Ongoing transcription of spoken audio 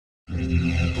Oh,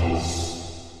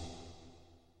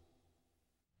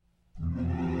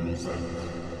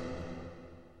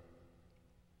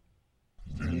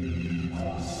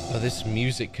 this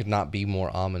music could not be more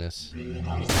ominous.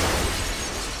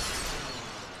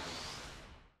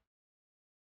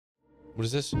 What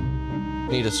is this?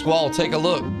 Need a Squall, take a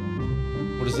look.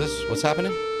 What is this? What's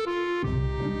happening?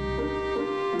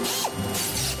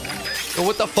 Oh,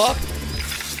 what the fuck?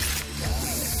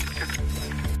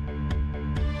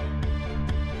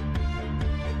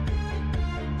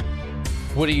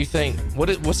 What do you think?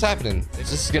 What's happening?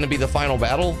 Is this gonna be the final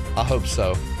battle? I hope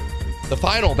so. The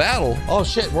final battle? Oh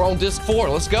shit, we're on disc 4.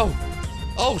 Let's go.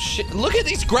 Oh shit, look at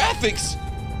these graphics.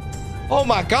 Oh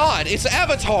my god, it's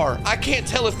Avatar. I can't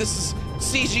tell if this is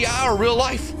CGI or real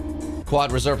life.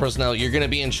 Quad reserve personnel, you're gonna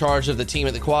be in charge of the team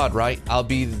at the quad, right? I'll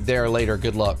be there later.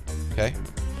 Good luck. Okay.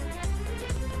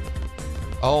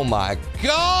 Oh my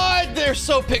god, they're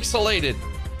so pixelated.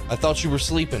 I thought you were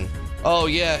sleeping. Oh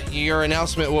yeah, your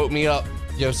announcement woke me up.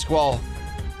 Yo, Squall,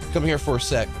 come here for a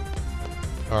sec.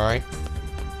 All right.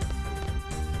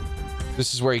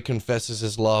 This is where he confesses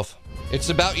his love. It's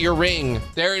about your ring.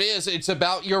 There it is. It's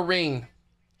about your ring.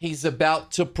 He's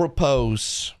about to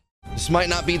propose. This might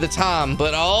not be the time,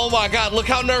 but oh my god, look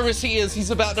how nervous he is. He's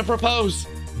about to propose.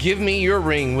 Give me your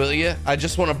ring, will you? I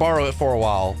just want to borrow it for a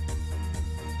while.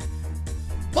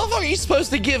 Motherfucker, you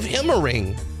supposed to give him a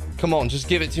ring. Come on, just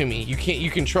give it to me.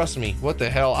 You can trust me. What the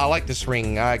hell? I like this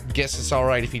ring. I guess it's all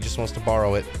right if he just wants to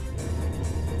borrow it.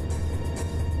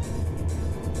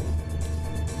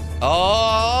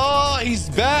 Oh,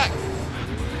 he's back.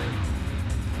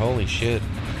 Holy shit.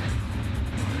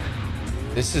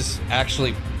 This is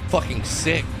actually fucking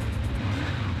sick.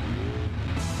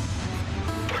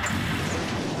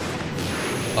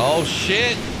 Oh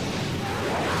shit.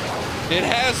 It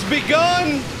has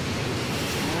begun.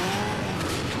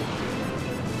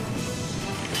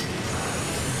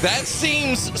 That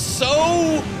seems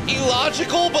so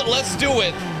illogical, but let's do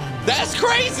it. That's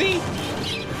crazy.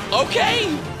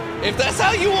 Okay. If that's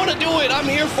how you want to do it, I'm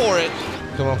here for it.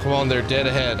 Come on, they're dead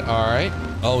ahead. All right.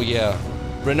 Oh yeah.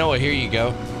 Rinoa, here you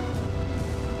go.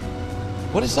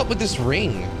 What is up with this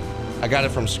ring? I got it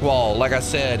from Squall. Like I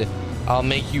said, I'll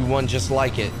make you one just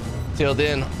like it. Till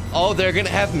then, oh, they're gonna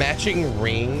have matching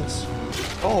rings.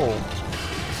 Oh.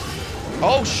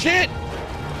 Oh shit.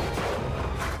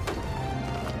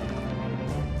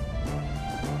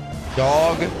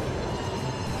 Dog.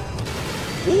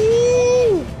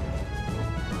 Ooh.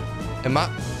 Am I?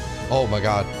 Oh my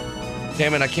god.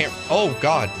 Damn it, I can't. Oh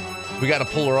god. We gotta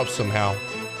pull her up somehow.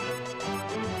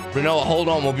 Rinoa, hold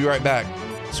on, we'll be right back.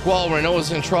 Squall,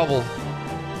 Rinoa's in trouble.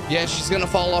 Yeah, she's gonna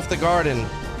fall off the garden.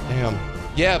 Damn.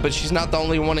 Yeah, but she's not the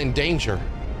only one in danger.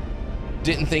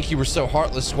 Didn't think you were so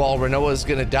heartless, Squall. Rinoa's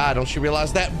gonna die, don't you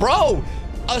realize that? Bro!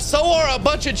 So are a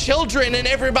bunch of children and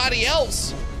everybody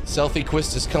else. Selfie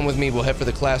Quistis, come with me, we'll head for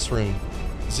the classroom.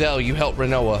 Zell, you help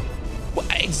Rinoa.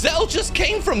 Zell just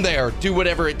came from there. Do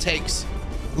whatever it takes.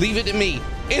 Leave it to me.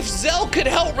 If Zell could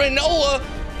help Rinoa,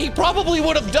 he probably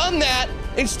would have done that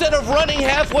instead of running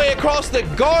halfway across the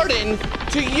garden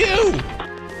to you.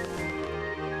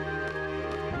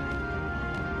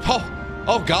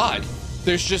 Oh God,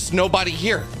 there's just nobody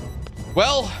here.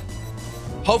 Well,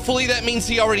 hopefully that means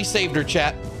he already saved her,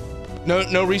 chat.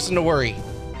 No reason to worry.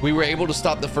 We were able to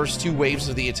stop the first 2 waves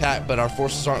of the attack, but our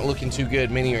forces aren't looking too good.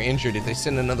 Many are injured. If they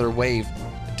send another wave,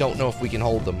 I don't know if we can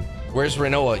hold them. Where's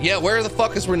Rinoa? Yeah, where the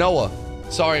fuck is Rinoa?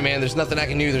 Sorry, man, there's nothing I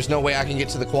can do. There's no way I can get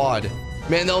to the quad.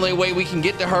 Man, the only way we can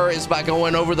get to her is by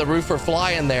going over the roof or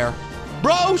flying there.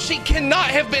 Bro, she cannot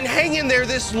have been hanging there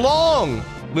this long.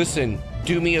 Listen,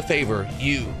 do me a favor.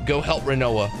 You, go help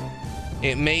Rinoa.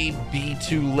 It may be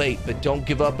too late, but don't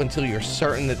give up until you're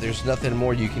certain that there's nothing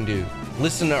more you can do.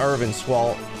 Listen to Irvin,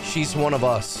 Squall. She's one of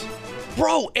us.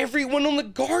 Bro, everyone on the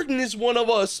garden is one of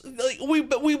us. Like,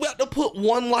 we about to put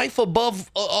one life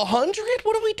above 100?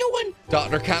 What are we doing?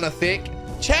 Doctor kind of thick.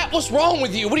 Chat, what's wrong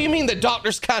with you? What do you mean the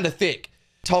doctor's kind of thick?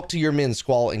 Talk to your men,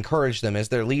 Squall. Encourage them. As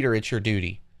their leader, it's your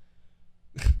duty.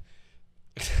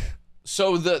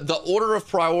 So the order of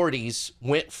priorities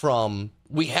went from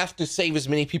we have to save as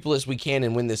many people as we can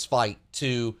and win this fight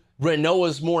to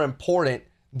Rinoa's more important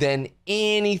than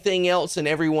anything else and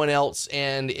everyone else.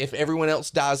 And if everyone else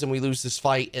dies and we lose this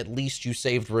fight, at least you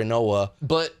saved Rinoa.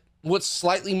 But what's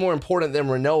slightly more important than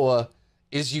Rinoa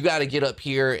is you got to get up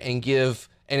here and give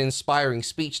an inspiring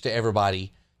speech to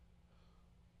everybody.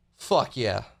 Fuck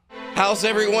yeah. How's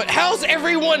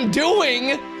everyone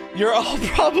doing? You're all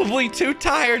probably too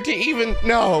tired to even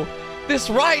know this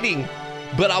writing,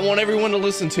 but I want everyone to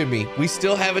listen to me. We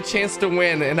still have a chance to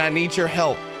win and I need your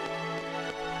help.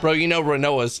 Bro, you know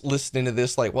Rinoa's listening to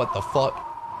this like, what the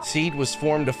fuck? Seed was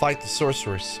formed to fight the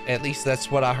sorceress. At least that's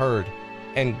what I heard.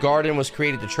 And Garden was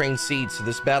created to train Seed, so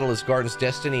this battle is Garden's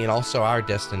destiny and also our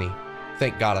destiny.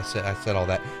 Thank God I said all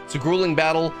that. It's a grueling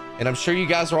battle, and I'm sure you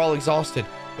guys are all exhausted,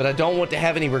 but I don't want to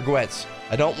have any regrets.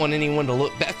 I don't want anyone to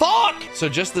look back. Fuck! So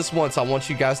just this once, I want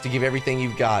you guys to give everything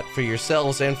you've got for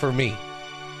yourselves and for me.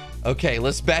 Okay,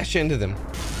 let's bash into them.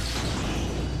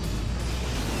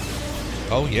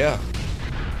 Oh, yeah.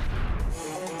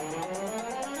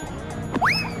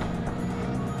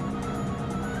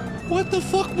 What the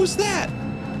fuck was that?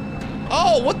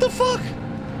 Oh, what the fuck?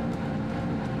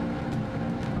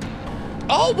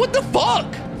 Oh, what the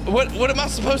fuck? What am I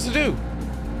supposed to do?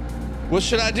 What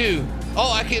should I do?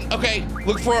 Oh, I can, okay.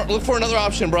 Look for another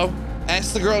option, bro.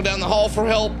 Ask the girl down the hall for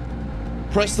help.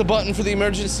 Press the button for the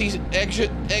emergency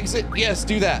exit. Yes,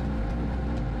 do that.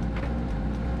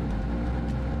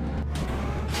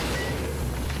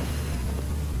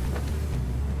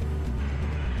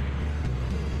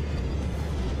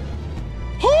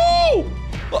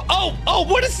 Oh,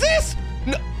 what is this?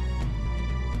 No,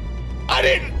 I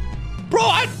didn't, bro,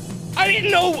 I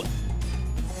didn't know.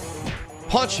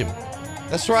 Punch him.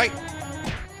 That's right.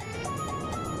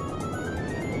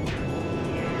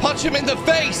 Punch him in the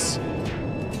face.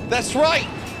 That's right.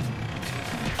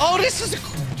 Oh, this is,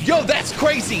 yo, that's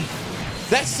crazy.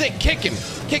 That's sick. Kick him.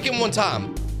 Kick him one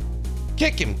time.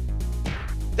 Kick him.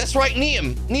 That's right. Knee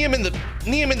him in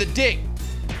the dick.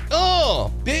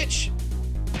 Oh, bitch.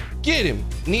 Get him.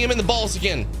 Knee him in the balls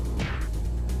again.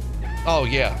 Oh,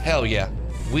 yeah. Hell yeah.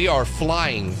 We are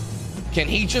flying. Can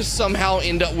he just somehow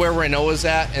end up where Rinoa's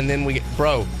at? And then we get...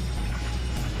 Bro.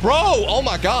 Oh,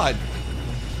 my God.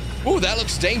 Ooh, that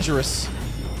looks dangerous.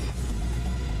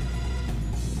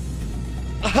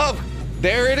 Oh,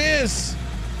 there it is.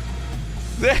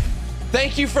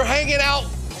 Thank you for hanging out.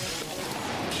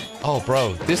 Oh,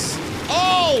 bro. This...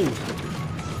 Oh!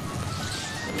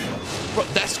 Bro,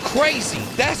 that's crazy.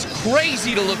 That's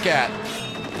crazy to look at.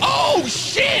 Oh,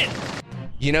 shit!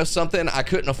 You know something? I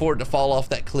couldn't afford to fall off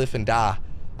that cliff and die.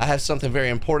 I have something very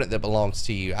important that belongs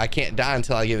to you. I can't die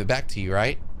until I give it back to you,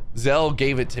 right? Zell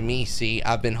gave it to me, see?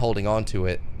 I've been holding on to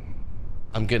it.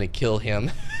 I'm gonna kill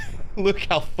him. Look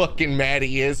how fucking mad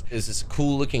he is. Is this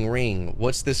cool looking ring?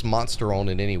 What's this monster on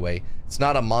it anyway? It's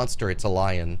not a monster, it's a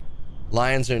lion.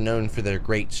 Lions are known for their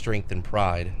great strength and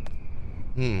pride.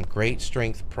 Great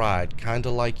strength, pride. Kinda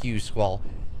like you, Squall.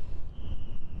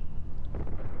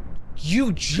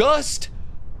 You just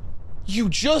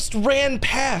ran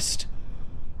past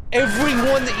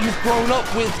everyone that you've grown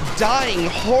up with dying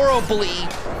horribly,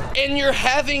 and you're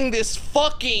having this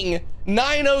fucking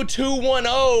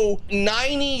 90210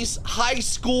 90s high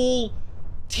school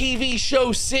TV show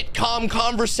sitcom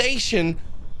conversation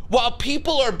while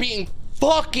people are being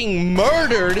fucking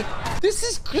murdered. This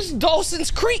is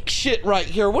Dawson's Creek shit right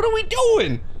here. What are we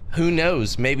doing? Who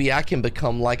knows? Maybe I can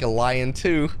become like a lion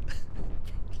too.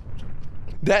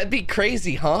 That'd be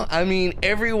crazy, huh? I mean,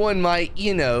 everyone might,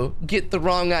 you know, get the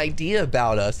wrong idea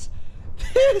about us.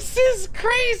 This is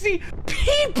crazy.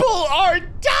 People are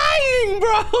dying,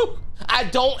 bro. I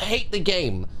don't hate the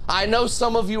game. I know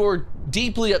some of you are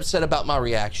deeply upset about my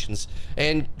reactions,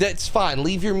 and that's fine.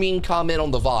 Leave your mean comment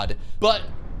on the VOD. But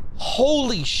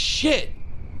holy shit.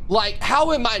 Like,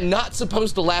 how am I not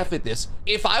supposed to laugh at this?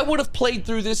 If I would have played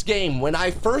through this game when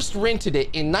I first rented it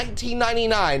in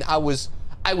 1999, I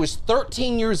was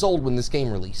 13 years old when this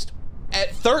game released.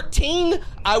 At 13,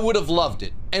 I would have loved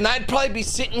it. And I'd probably be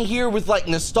sitting here with like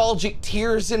nostalgic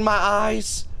tears in my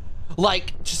eyes.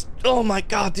 Like, just, oh my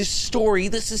God, this story,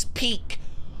 this is peak.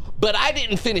 But I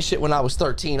didn't finish it when I was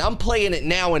 13. I'm playing it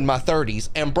now in my 30s.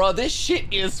 And bro, this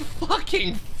shit is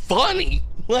fucking funny.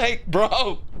 Like,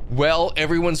 bro. Well,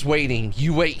 everyone's waiting.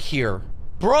 You wait here.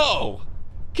 Bro,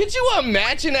 could you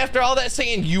imagine after all that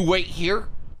saying you wait here?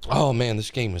 Oh man,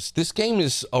 this game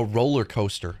is a roller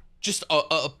coaster. Just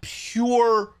a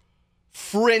pure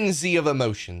frenzy of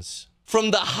emotions.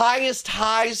 From the highest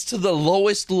highs to the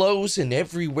lowest lows and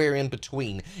everywhere in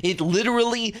between. It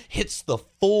literally hits the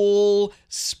full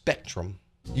spectrum.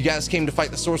 You guys came to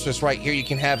fight the sorceress right here. You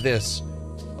can have this.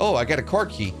 Oh, I got a card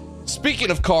key.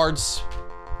 Speaking of cards.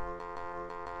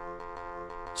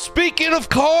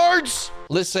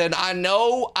 Listen, I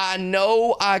know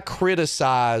I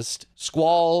criticized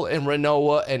Squall and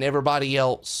Rinoa and everybody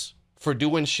else for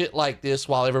doing shit like this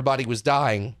while everybody was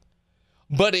dying.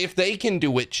 But if they can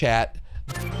do it, chat.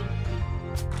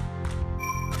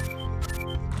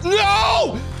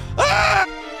 No! Ah!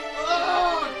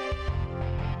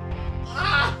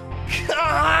 Ah!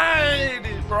 God,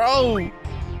 bro.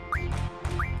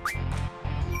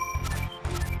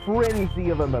 Frenzy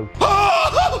of emotion.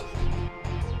 Oh!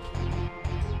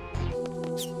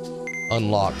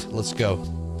 Unlocked. Let's go.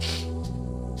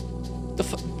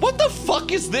 What the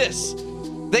fuck is this?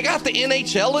 They got the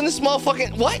NHL in this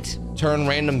motherfucking... What? Turn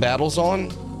random battles on?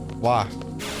 Why?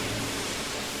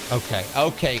 Okay.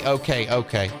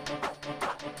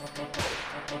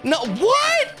 No,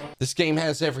 what? This game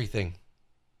has everything.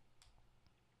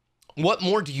 What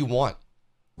more do you want?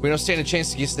 We don't stand a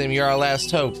chance against them. You're our last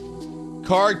hope.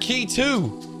 Card key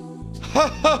 2. Ho,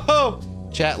 ho, ho.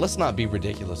 Chat, let's not be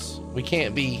ridiculous. We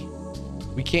can't be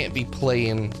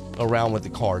playing around with the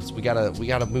cards. We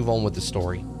gotta move on with the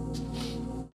story.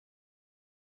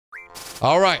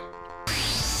 All right.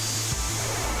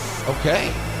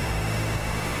 Okay.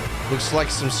 Looks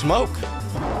like some smoke.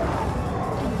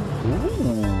 Ooh.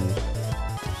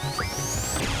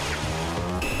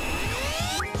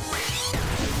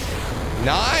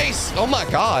 Nice. Oh my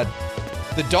God.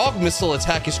 The dog missile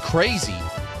attack is crazy.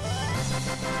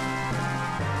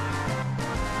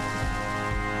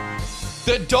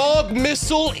 The dog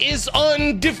missile is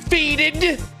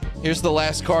undefeated. Here's the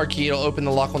last card key. It'll open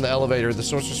the lock on the elevator. The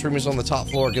sorceress room is on the top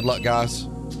floor. Good luck, guys.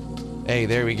 Hey,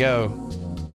 there we go.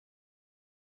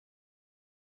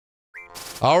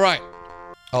 All right.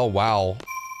 Oh, wow.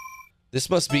 This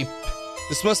must be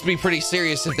pretty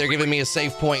serious if they're giving me a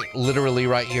save point literally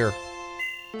right here.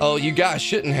 Oh, you guys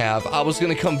shouldn't have. I was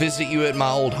gonna come visit you at my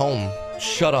old home.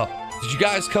 Shut up. Did you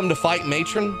guys come to fight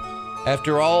Matron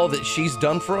after all that she's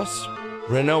done for us?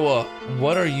 Rinoa,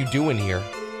 what are you doing here?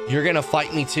 You're gonna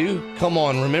fight me too? Come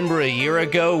on, remember a year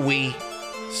ago we...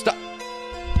 Stop.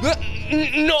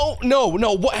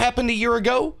 No. What happened a year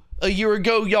ago? A year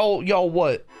ago, y'all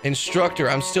what? Instructor,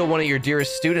 I'm still one of your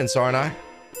dearest students, aren't I?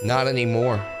 Not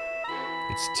anymore.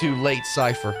 It's too late,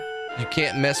 Cypher. You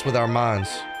can't mess with our minds.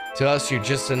 To us, you're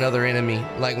just another enemy,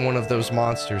 like one of those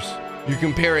monsters. You're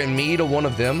comparing me to one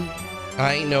of them?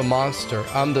 I ain't no monster.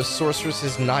 I'm the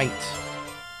sorceress's knight.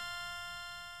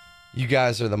 You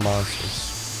guys are the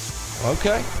monsters.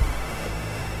 Okay.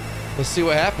 Let's see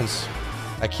what happens.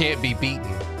 I can't be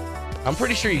beaten. I'm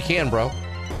pretty sure you can, bro.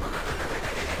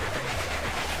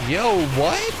 Yo,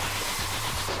 what?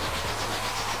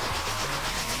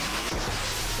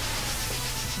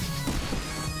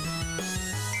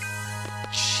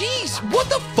 Jeez, what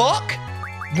the fuck?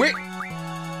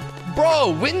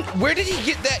 Where did he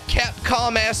get that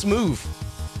Capcom ass move?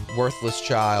 Worthless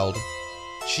child.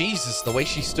 Jesus, the way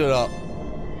she stood up.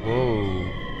 Whoa.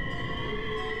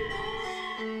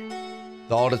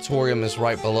 The auditorium is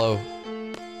right below.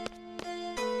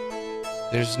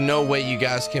 There's no way you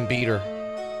guys can beat her.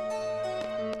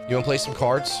 You wanna play some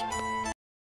cards?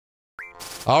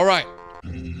 All right.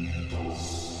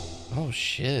 Oh,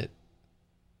 shit.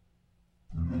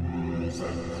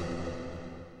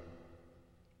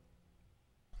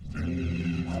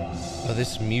 Oh,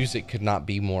 this music could not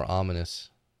be more ominous.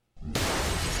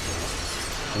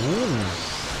 Ooh.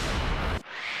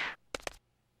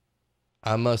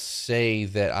 I must say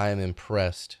that I am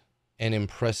impressed. An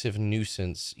impressive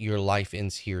nuisance. Your life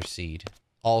ends here, seed.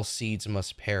 All seeds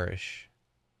must perish.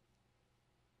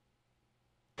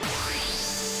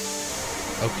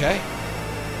 Okay.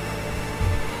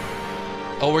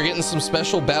 Oh, we're getting some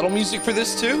special battle music for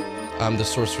this too? I'm the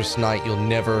Sorceress Knight. You'll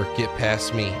never get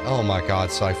past me. Oh my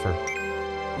God, Cypher.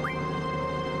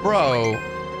 Bro,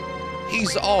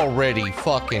 he's already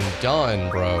fucking done,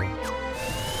 bro.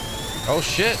 Oh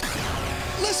shit.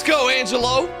 Let's go,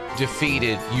 Angelo.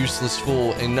 Defeated, useless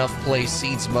fool. Enough play,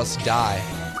 seeds must die.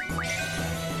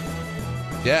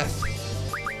 Death.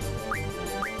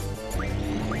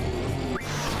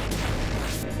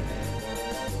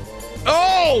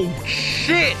 Oh,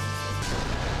 shit!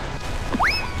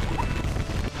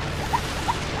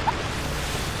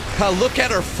 Look at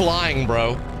her flying,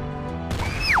 bro.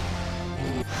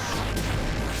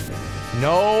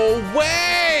 No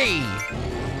way!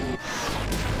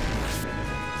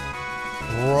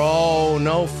 Bro,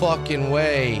 no fucking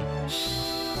way.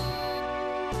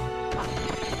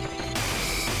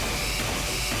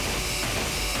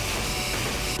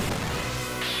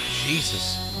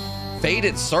 Jesus.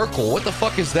 Faded circle, what the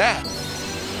fuck is that?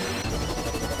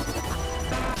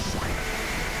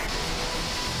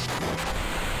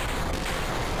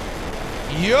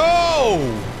 Yo!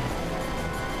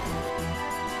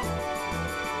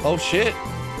 Oh shit.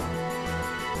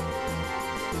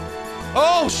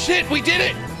 Oh shit, we did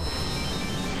it!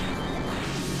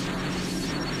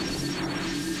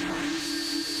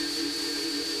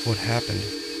 What happened?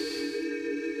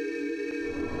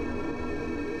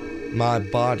 My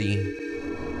body.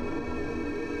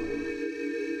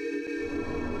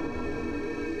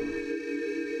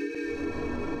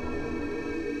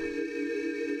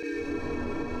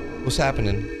 What's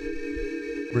happening?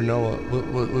 Rinoa,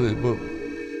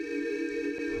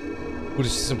 what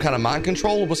is this, some kind of mind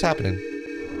control? What's happening?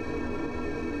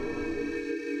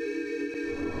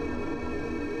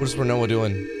 What is Rinoa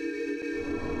doing?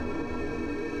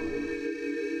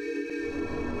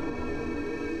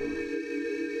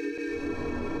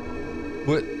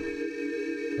 What?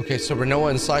 Okay, so Rinoa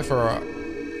and Cypher are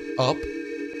up.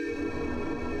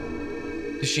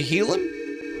 Did she heal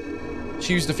him?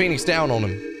 She used the Phoenix down on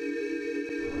him.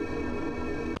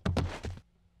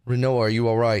 Rinoa, are you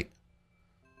alright?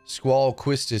 Squall,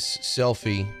 Quistis,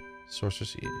 Selfie,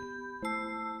 Sorceress.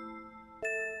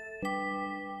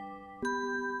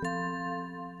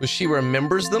 But she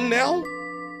remembers them now?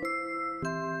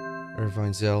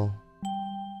 Irvine Zell.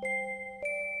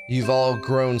 You've all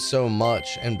grown so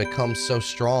much and become so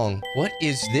strong. What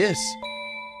is this?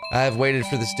 I have waited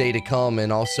for this day to come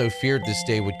and also feared this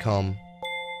day would come.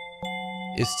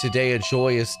 Is today a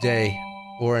joyous day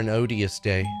or an odious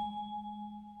day?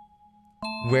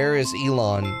 Where is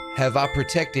Elon? Have I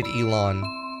protected Elon?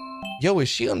 Yo, is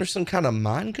she under some kind of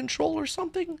mind control or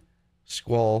something?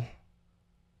 Squall.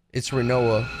 It's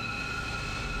Rinoa.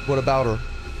 What about her?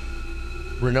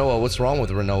 Rinoa, what's wrong with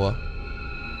Rinoa?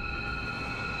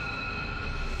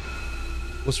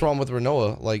 What's wrong with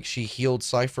Rinoa? Like, she healed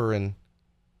Cypher and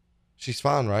she's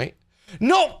fine, right?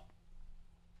 No!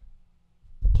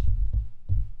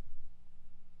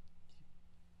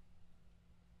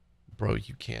 Bro,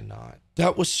 you cannot.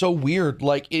 That was so weird.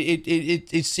 Like,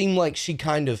 it seemed like she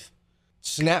kind of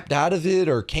snapped out of it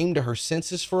or came to her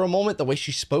senses for a moment, the way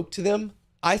she spoke to them.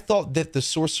 I thought that the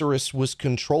sorceress was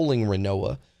controlling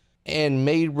Rinoa and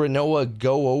made Rinoa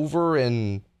go over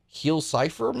and heal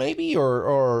Cypher, maybe?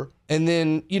 And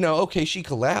then, you know, okay, she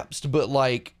collapsed, but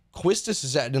like, Quistis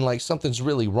is acting like something's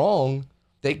really wrong.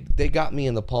 They got me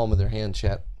in the palm of their hand,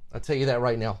 chat. I'll tell you that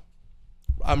right now.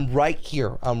 I'm right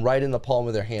here. I'm right in the palm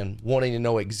of their hand, wanting to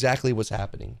know exactly what's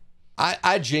happening.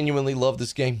 I genuinely love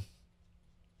this game.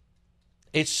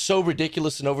 It's so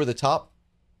ridiculous and over the top,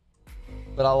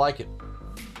 but I like it.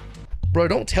 Bro,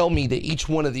 don't tell me that each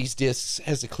one of these discs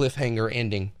has a cliffhanger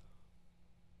ending.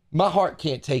 My heart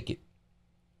can't take it.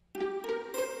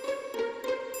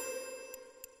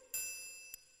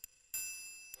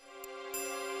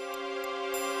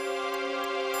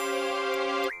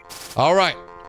 All right.